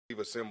We've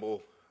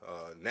assembled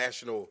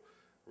national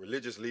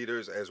religious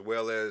leaders as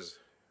well as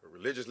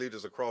religious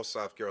leaders across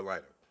South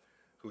Carolina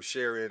who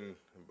share in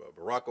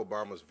Barack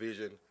Obama's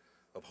vision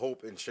of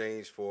hope and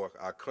change for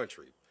our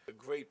country. A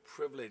great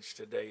privilege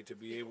today to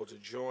be able to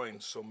join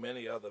so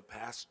many other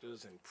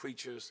pastors and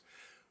preachers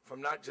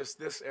from not just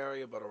this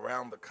area but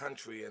around the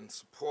country in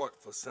support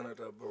for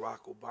Senator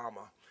Barack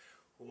Obama,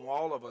 whom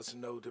all of us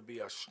know to be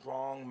a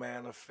strong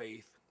man of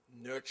faith,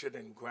 nurtured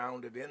and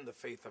grounded in the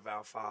faith of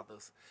our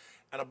fathers,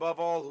 and above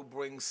all, who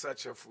brings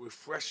such a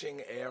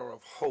refreshing air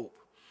of hope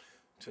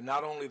to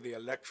not only the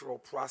electoral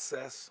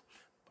process,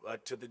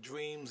 but to the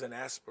dreams and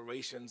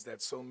aspirations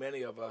that so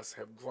many of us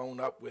have grown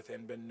up with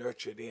and been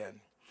nurtured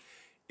in.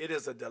 It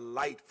is a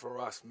delight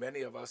for us,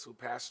 many of us who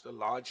pastor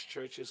large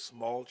churches,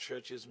 small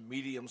churches,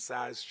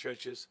 medium-sized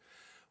churches,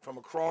 from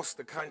across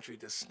the country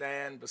to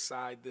stand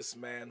beside this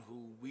man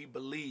who we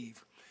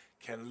believe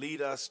can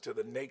lead us to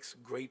the next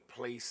great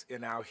place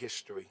in our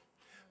history.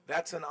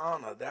 That's an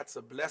honor, that's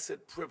a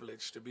blessed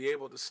privilege to be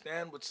able to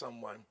stand with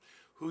someone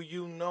who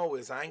you know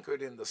is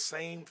anchored in the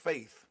same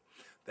faith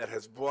that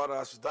has brought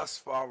us thus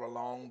far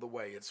along the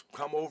way. It's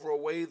come over a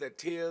way that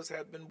tears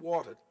have been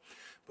watered,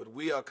 but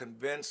we are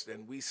convinced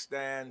and we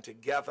stand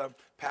together,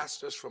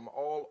 pastors from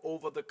all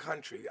over the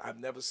country. I've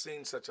never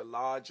seen such a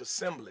large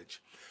assemblage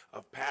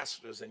of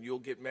pastors, and you'll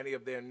get many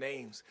of their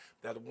names,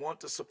 that want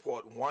to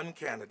support one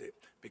candidate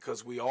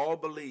because we all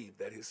believe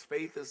that his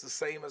faith is the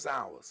same as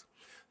ours,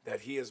 that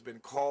he has been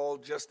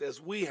called just as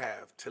we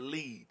have to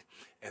lead,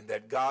 and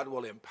that God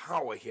will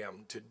empower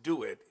him to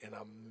do it in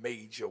a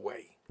major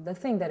way. The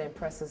thing that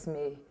impresses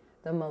me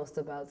the most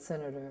about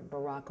Senator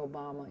Barack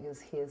Obama is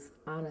his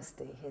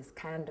honesty, his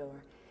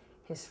candor,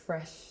 his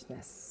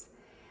freshness.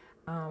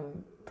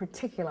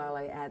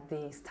 Particularly at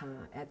this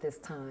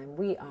time,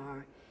 we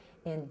are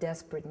in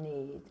desperate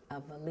need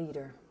of a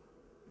leader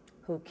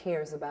who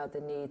cares about the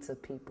needs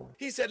of people.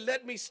 He said,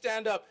 let me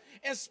stand up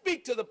and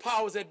speak to the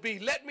powers that be.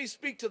 Let me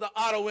speak to the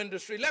auto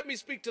industry. Let me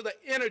speak to the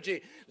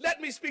energy. Let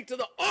me speak to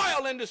the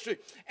oil industry.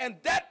 And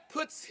that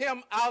puts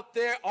him out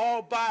there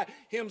all by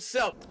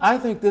himself. I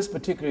think this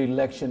particular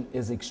election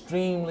is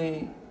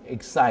extremely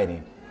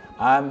exciting.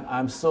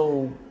 I'm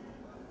so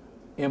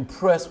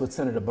impressed with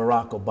Senator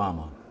Barack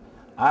Obama.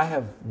 I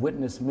have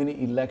witnessed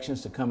many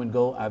elections to come and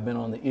go. I've been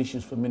on the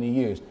issues for many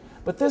years.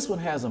 But this one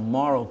has a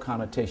moral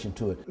connotation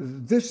to it.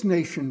 This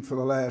nation for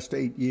the last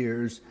 8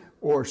 years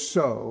or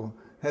so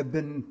have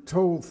been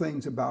told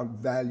things about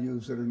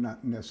values that are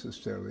not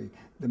necessarily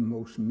the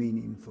most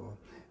meaningful.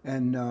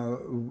 And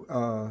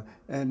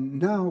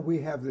now we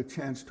have the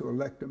chance to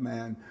elect a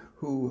man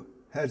who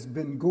has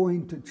been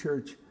going to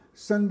church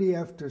Sunday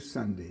after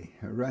Sunday,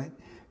 right?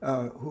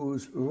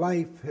 Whose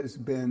life has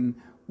been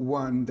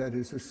one that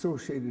has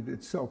associated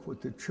itself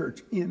with the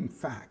church in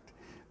fact.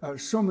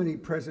 So many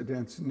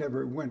presidents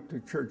never went to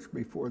church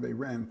before they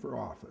ran for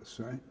office,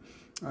 right?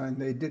 And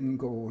they didn't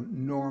go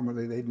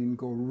normally, they didn't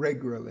go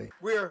regularly.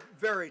 We're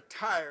very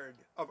tired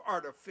of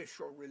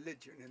artificial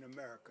religion in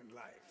American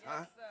life,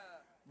 huh?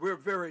 We're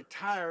very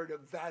tired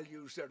of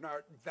values that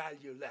aren't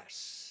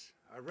valueless,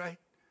 all right?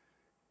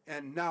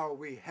 And now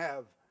we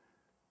have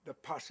the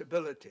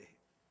possibility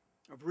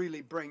of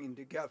really bringing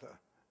together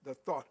the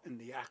thought and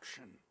the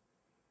action,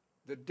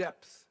 the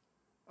depth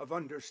of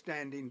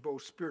understanding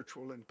both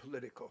spiritual and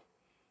political,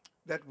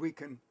 that we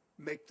can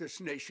make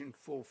this nation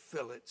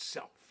fulfill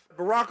itself.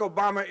 Barack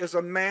Obama is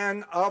a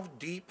man of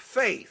deep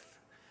faith.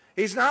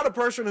 He's not a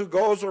person who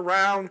goes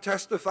around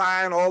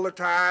testifying all the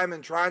time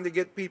and trying to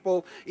get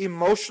people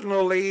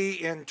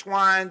emotionally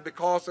entwined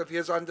because of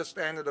his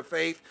understanding of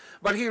faith,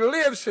 but he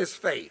lives his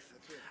faith.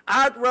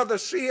 I'd rather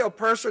see a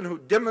person who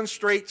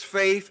demonstrates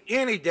faith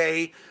any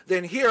day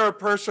than hear a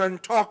person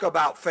talk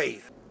about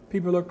faith.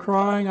 People are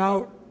crying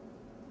out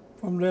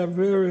from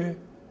the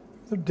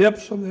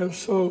depths of their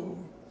soul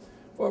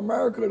for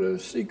America to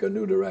seek a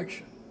new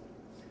direction.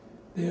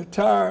 They're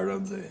tired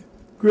of the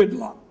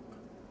gridlock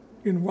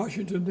in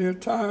Washington. They're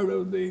tired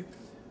of the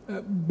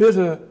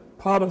bitter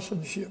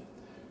partisanship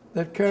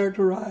that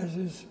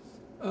characterizes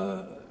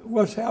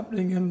what's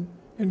happening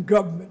in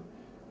government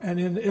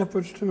and in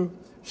efforts to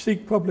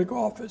seek public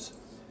office.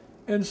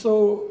 And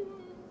so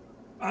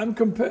I'm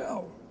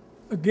compelled,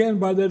 again,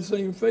 by that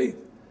same faith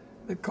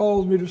that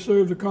calls me to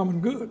serve the common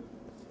good,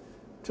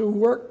 to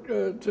work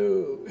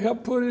to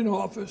help put in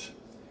office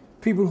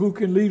people who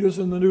can lead us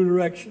in the new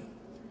direction,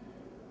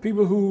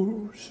 people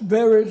whose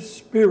very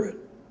spirit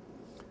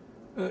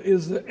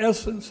is the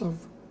essence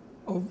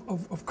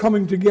of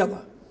coming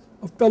together,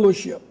 of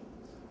fellowship,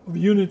 of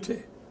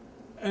unity.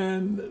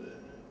 And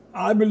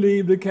I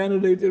believe the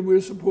candidate that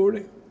we're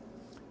supporting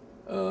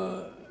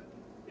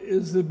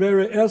is the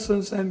very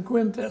essence and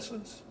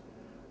quintessence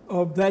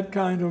of that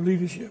kind of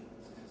leadership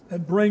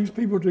that brings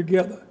people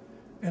together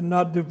and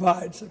not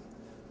divides them,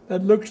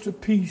 that looks to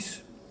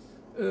peace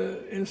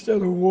instead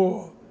of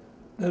war,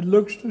 that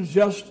looks to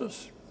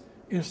justice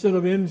instead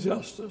of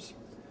injustice,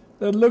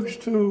 that looks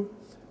to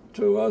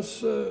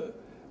us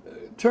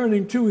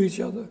turning to each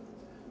other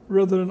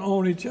rather than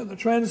on each other,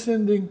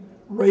 transcending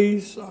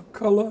race or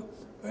color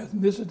or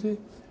ethnicity,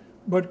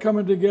 but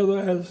coming together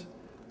as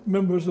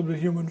members of the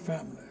human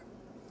family.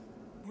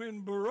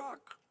 When Barack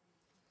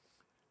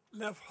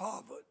left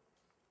Harvard,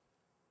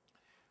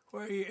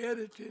 where he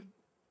edited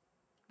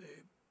the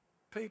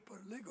paper,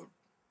 legal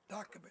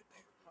document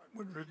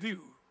with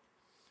review,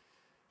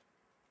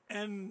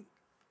 and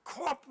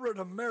corporate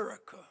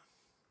America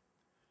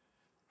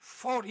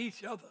fought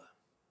each other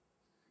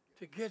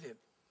to get him,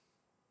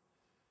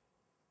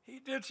 he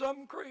did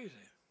something crazy.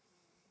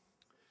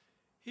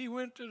 He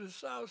went to the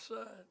south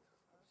side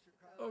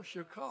of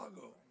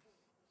Chicago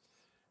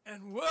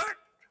and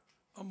worked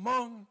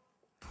among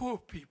poor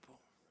people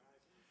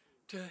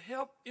to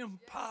help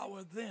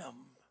empower them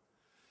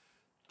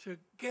to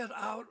get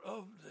out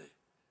of the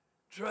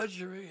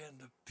drudgery and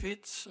the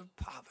pits of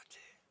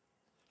poverty.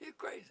 He's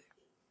crazy.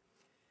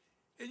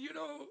 And you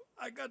know,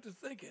 I got to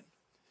thinking,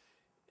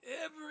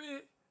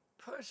 every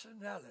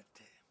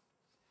personality,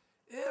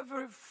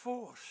 every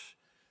force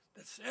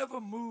that's ever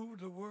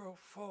moved the world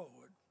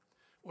forward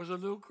was a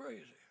little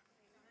crazy.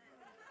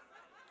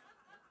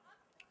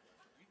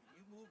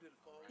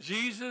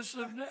 Jesus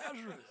of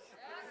Nazareth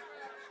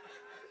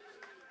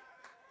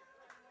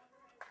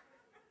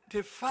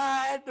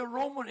defied the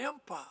Roman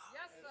Empire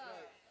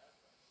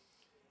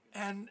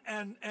and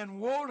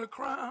wore the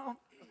crown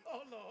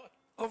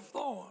of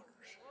thorns.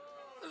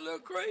 A little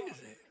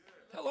crazy.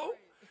 Hello?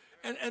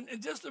 And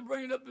just to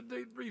bring it up to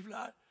date briefly,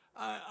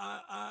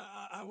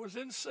 I was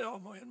in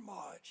Selma in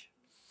March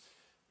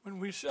when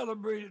we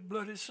celebrated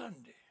Bloody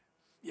Sunday.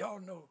 Y'all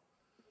know.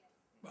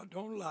 But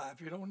don't lie.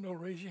 If you don't know,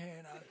 raise your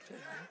hand. I'll tell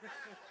you.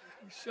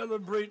 We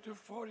celebrate the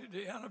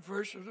 40th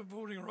anniversary of the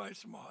Voting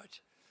Rights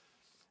March.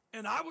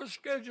 And I was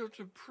scheduled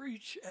to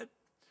preach at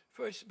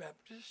First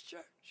Baptist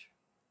Church.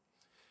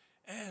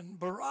 And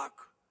Barack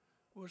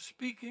was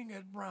speaking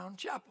at Brown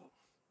Chapel,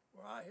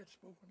 where I had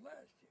spoken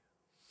last year.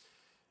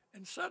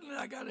 And suddenly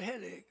I got a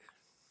headache.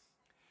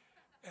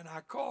 And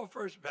I called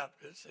First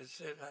Baptist and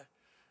said, I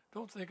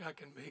don't think I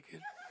can make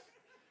it.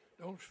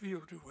 Don't feel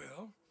too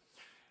well.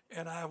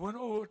 And I went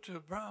over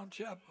to Brown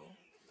Chapel,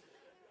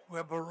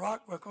 where Barack,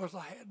 because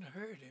I hadn't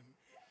heard him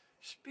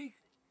speak,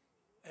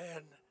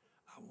 and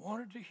I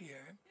wanted to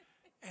hear him.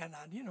 And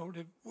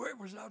the word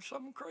was out,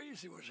 something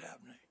crazy was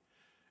happening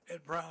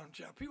at Brown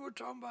Chapel. People were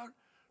talking about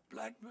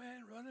black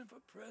man running for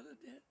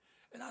president.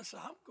 And I said,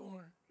 I'm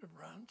going to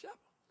Brown Chapel.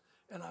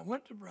 And I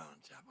went to Brown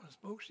Chapel and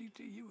spoke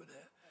CTU with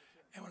that.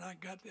 And when I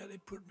got there, they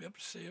put me up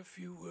to say a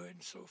few words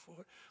and so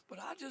forth. But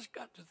I just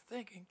got to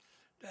thinking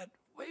that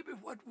maybe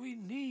what we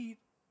need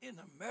in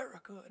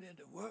America and in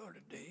the world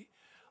today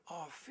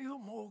are a few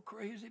more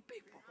crazy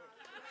people.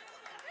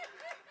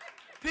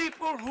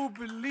 People who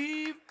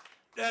believe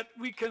that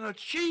we can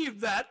achieve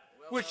that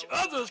which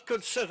others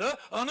consider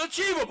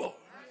unachievable.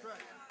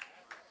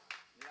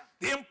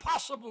 The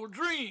impossible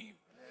dream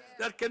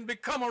that can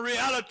become a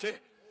reality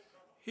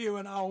here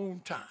in our own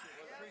time.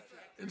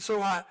 And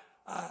so I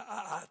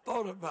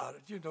thought about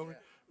it. You know,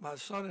 my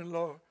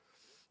son-in-law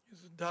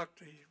is a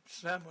doctor. He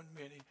examined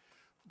me and he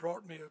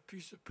brought me a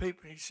piece of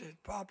paper and he said,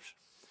 Pops,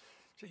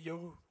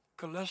 your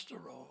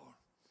cholesterol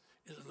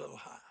is a little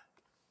high.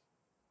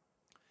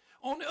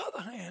 On the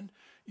other hand,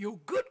 your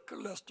good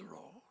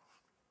cholesterol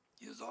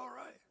is all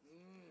right.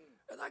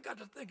 And I got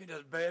to thinking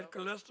there's bad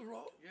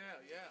cholesterol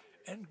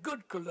and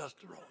good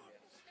cholesterol.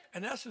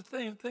 And that's the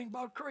thing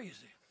about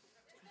crazy.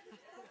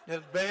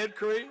 There's bad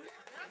crazy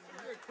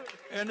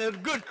and there's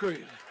good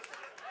crazy.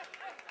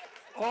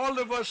 All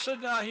of us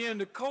sitting out here in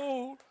the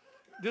cold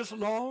this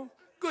long,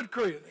 good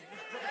crazy,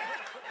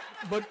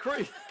 but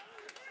crazy.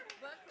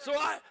 So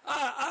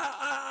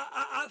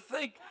I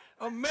think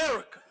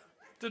America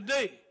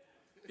today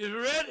is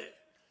ready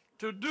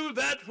to do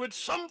that which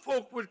some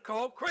folk would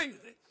call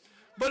crazy.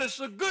 But it's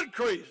a good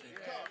crazy.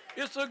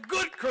 It's a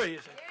good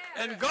crazy.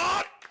 And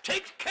God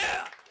takes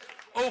care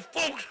of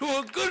folks who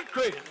are good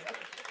crazy.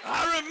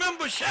 I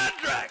remember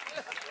Shadrach,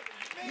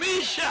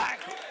 Meshach,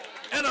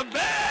 and a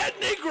bad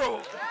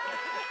Negro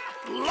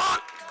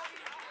locked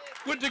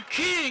with the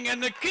king.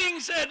 And the king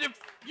said, if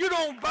you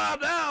don't bow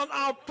down,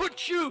 I'll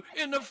put you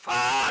in the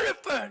fiery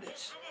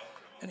furnace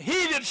and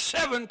heated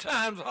 7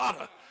 times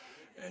hotter.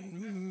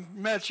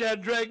 And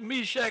Shadrach,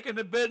 Meshach, and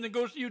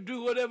Abednego, you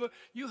do whatever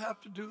you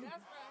have to do.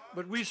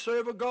 But we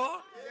serve a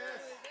God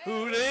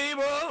who's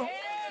able,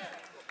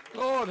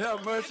 Lord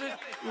have mercy,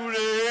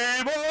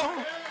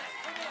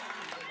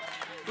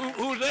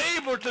 who's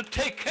able to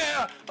take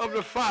care of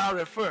the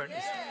fiery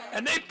furnace.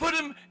 And they put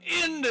him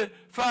in the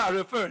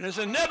fiery furnace.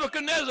 And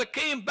Nebuchadnezzar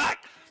came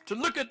back to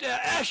look at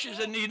their ashes,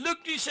 and he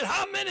looked, he said,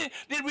 how many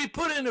did we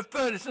put in the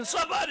furnace? And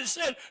somebody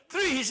said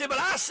 3. He said, but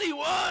I see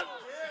 1,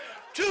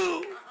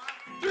 2,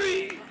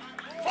 3,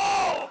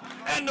 4,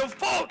 and the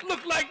 4th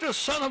looked like the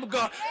Son of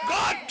God.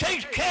 God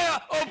takes care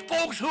of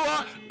folks who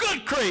are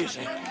good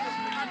crazy.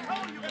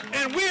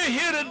 And we're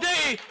here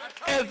today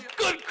as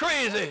good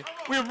crazy.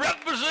 We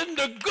represent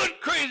the good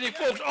crazy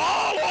folks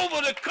all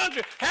over the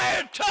country.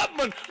 Harriet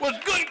Tubman was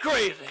good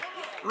crazy.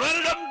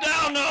 Running up and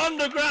down the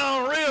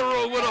Underground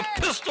Railroad with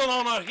a pistol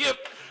on her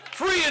hip,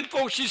 freeing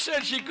folks. She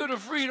said she could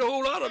have freed a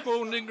whole lot of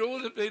old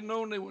Negroes if they'd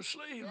known they were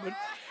slaves. But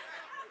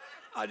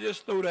I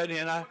just throw that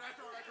in.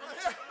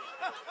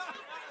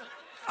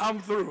 I'm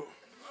through.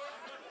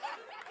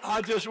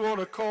 I just want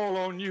to call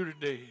on you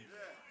today.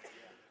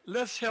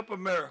 Let's help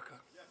America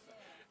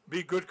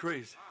be good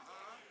crazy.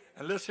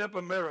 And let's help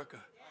America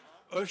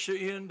usher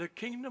in the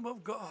kingdom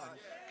of God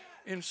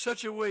in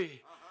such a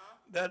way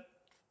that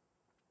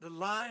the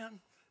lion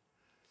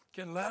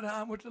can lie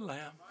down with the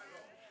lamb.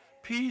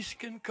 Peace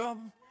can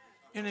come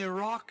in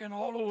Iraq and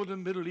all over the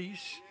Middle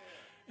East,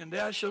 and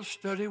there shall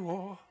study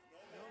war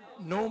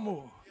no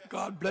more.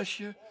 God bless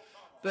you.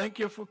 Thank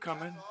you for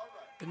coming.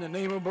 In the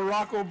name of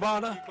Barack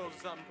Obama,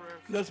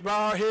 let's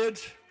bow our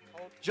heads,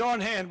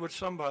 join hand with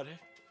somebody,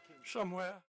 somewhere.